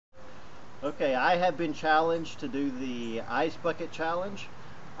Okay, I have been challenged to do the Ice Bucket Challenge.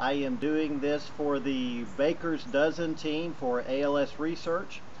 I am doing this for the Baker's Dozen team for ALS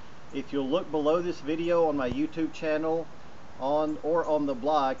research. If you'll look below this video on my YouTube channel or on the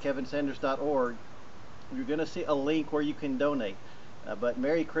blog, kevinsanders.org, you're going to see a link where you can donate. But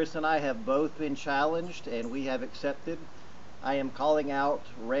Mary Chris and I have both been challenged and we have accepted. I am calling out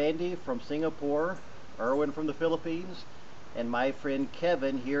Randy from Singapore, Erwin from the Philippines, and my friend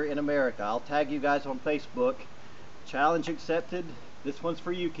Kevin here in America. I'll tag you guys on Facebook. Challenge accepted. This one's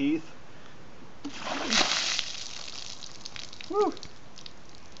for you, Keith. Woo.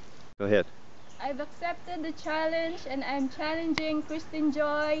 Go ahead. I've accepted the challenge and I'm challenging Kristen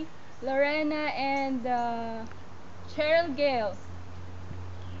Joy, Lorena, and Cheryl Gale.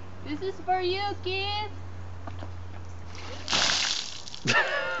 This is for you, kids!